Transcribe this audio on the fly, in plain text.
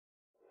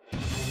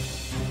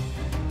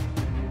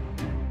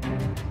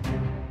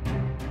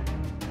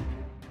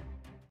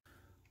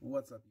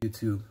What's up,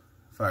 YouTube?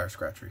 Fire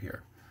Scratcher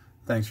here.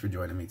 Thanks for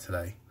joining me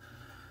today.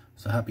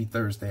 So happy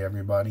Thursday,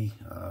 everybody.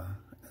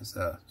 As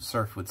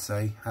Surf would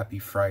say, happy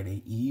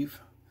Friday Eve.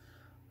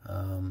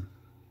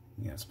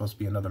 It's supposed to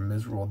be another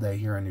miserable day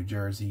here in New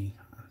Jersey.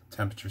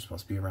 Temperature's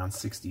supposed to be around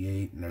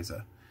 68, and there's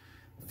a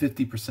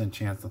 50%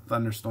 chance of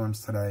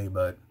thunderstorms today,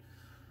 but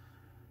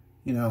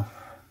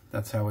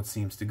that's how it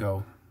seems to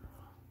go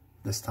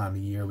this time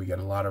of year. We get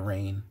a lot of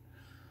rain,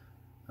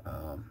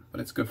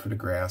 but it's good for the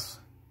grass.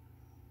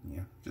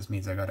 Just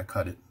means I gotta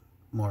cut it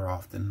more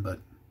often,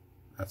 but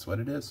that's what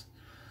it is.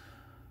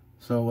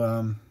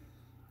 So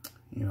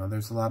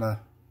there's a lot of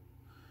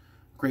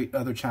great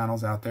other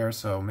channels out there,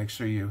 so make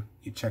sure you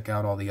check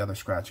out all the other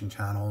scratching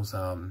channels.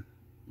 You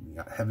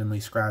got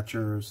Heavenly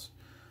Scratchers,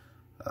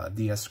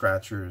 DS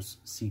Scratchers,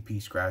 CP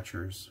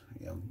Scratchers.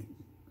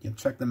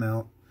 Check them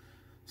out,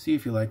 see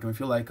if you like them. If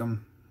you like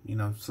them,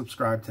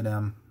 subscribe to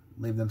them,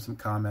 leave them some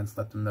comments,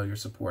 let them know you're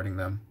supporting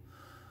them.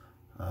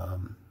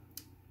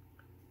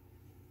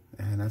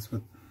 And that's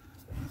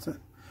it.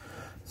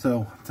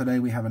 So today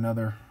we have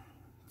another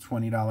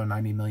 $20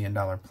 $90 million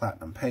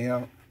platinum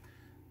payout.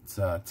 It's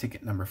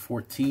ticket number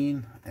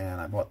 14,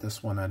 and I bought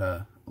this one at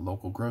a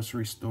local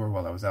grocery store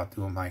while I was out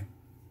doing my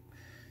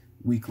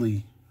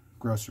weekly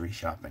grocery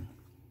shopping.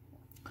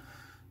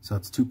 So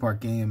it's a two-part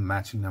game,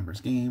 matching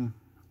numbers game.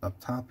 Up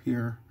top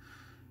here,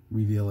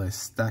 reveal a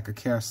stack of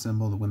cash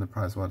symbol to win the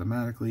prize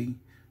automatically,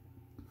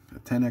 a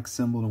 10x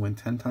symbol to win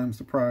 10 times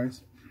the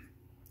prize,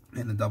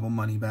 and a double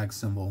money bag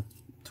symbol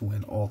to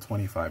win all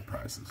 25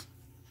 prizes.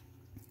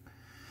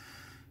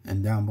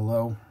 And down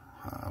below,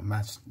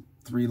 match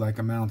 3 like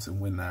amounts and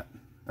win that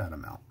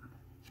amount.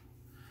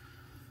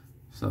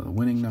 So the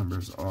winning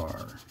numbers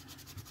are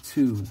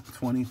 2,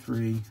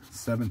 23,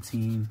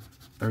 17,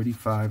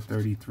 35,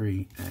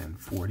 33, and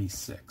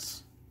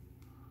 46.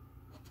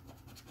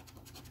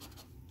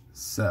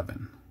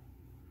 7.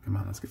 Come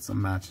on, let's get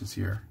some matches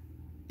here.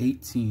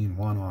 18,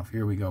 one-off.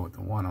 Here we go with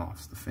the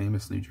one-offs, the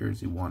famous New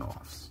Jersey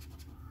one-offs.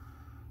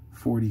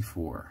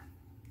 44.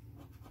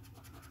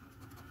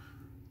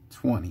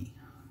 20.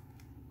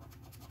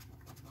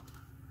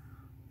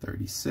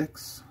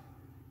 36.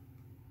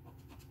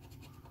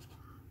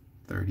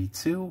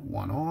 32,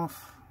 one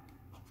off.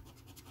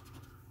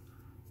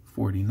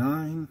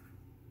 49.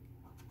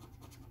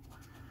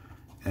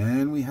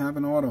 And we have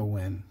an auto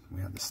win.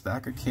 We have the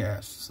stack of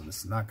cash, so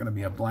this is not going to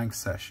be a blank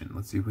session.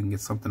 Let's see if we can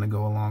get something to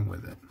go along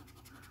with it.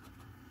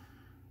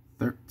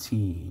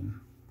 13.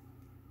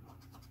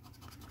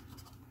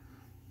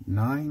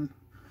 9.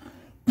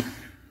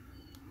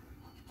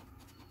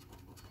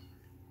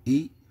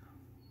 8.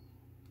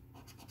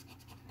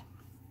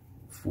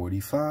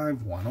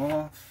 45, one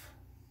off.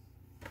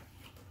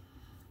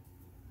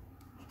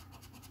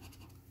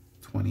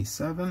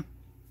 27.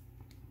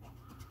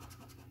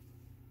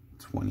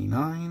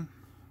 29.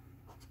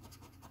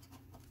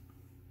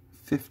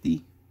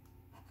 50.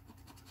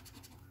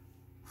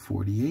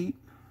 48.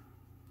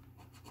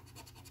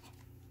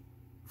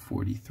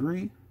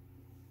 43.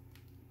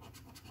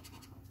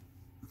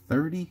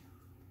 30.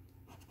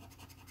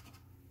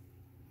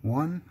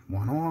 1,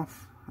 one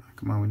off.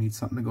 Come on, we need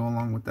something to go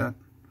along with that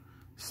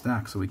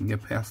stack so we can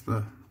get past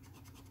the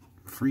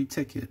free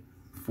ticket.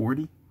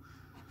 40.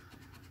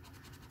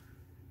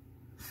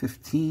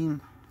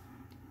 15.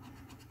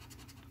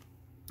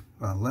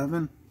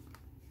 11.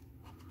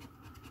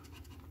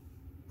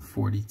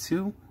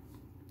 42.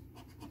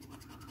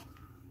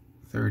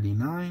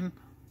 39.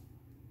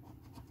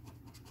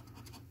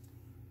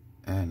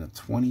 And a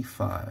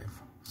 25.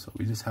 So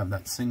we just have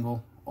that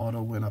single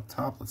auto win up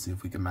top. Let's see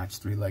if we can match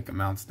 3 like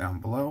amounts down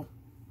below.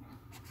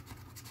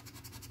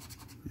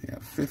 We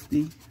have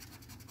 50,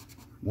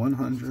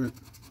 100,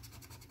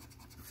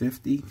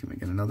 50. Can we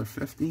get another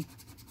 50?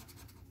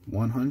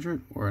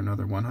 100 or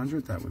another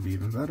 100? That would be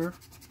even better.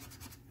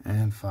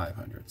 And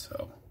 500.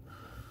 So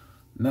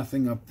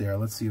nothing up there.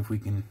 Let's see if we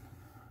can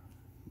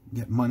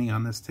get money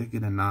on this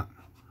ticket and not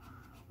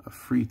a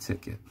free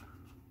ticket.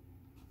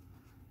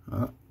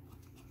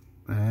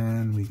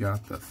 And we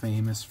got the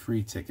famous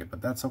free ticket,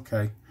 but that's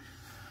okay.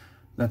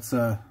 That's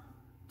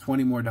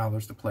 $20 more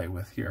to play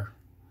with here.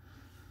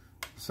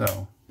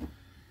 So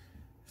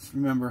just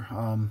remember,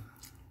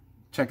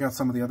 check out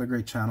some of the other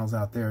great channels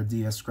out there.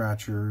 DS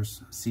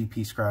Scratchers,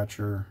 CP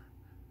Scratcher,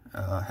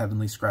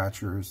 Heavenly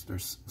Scratchers.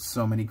 There's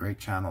so many great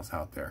channels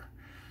out there.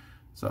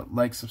 So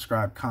like,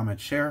 subscribe,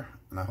 comment, share,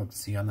 and I hope to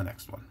see you on the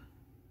next one.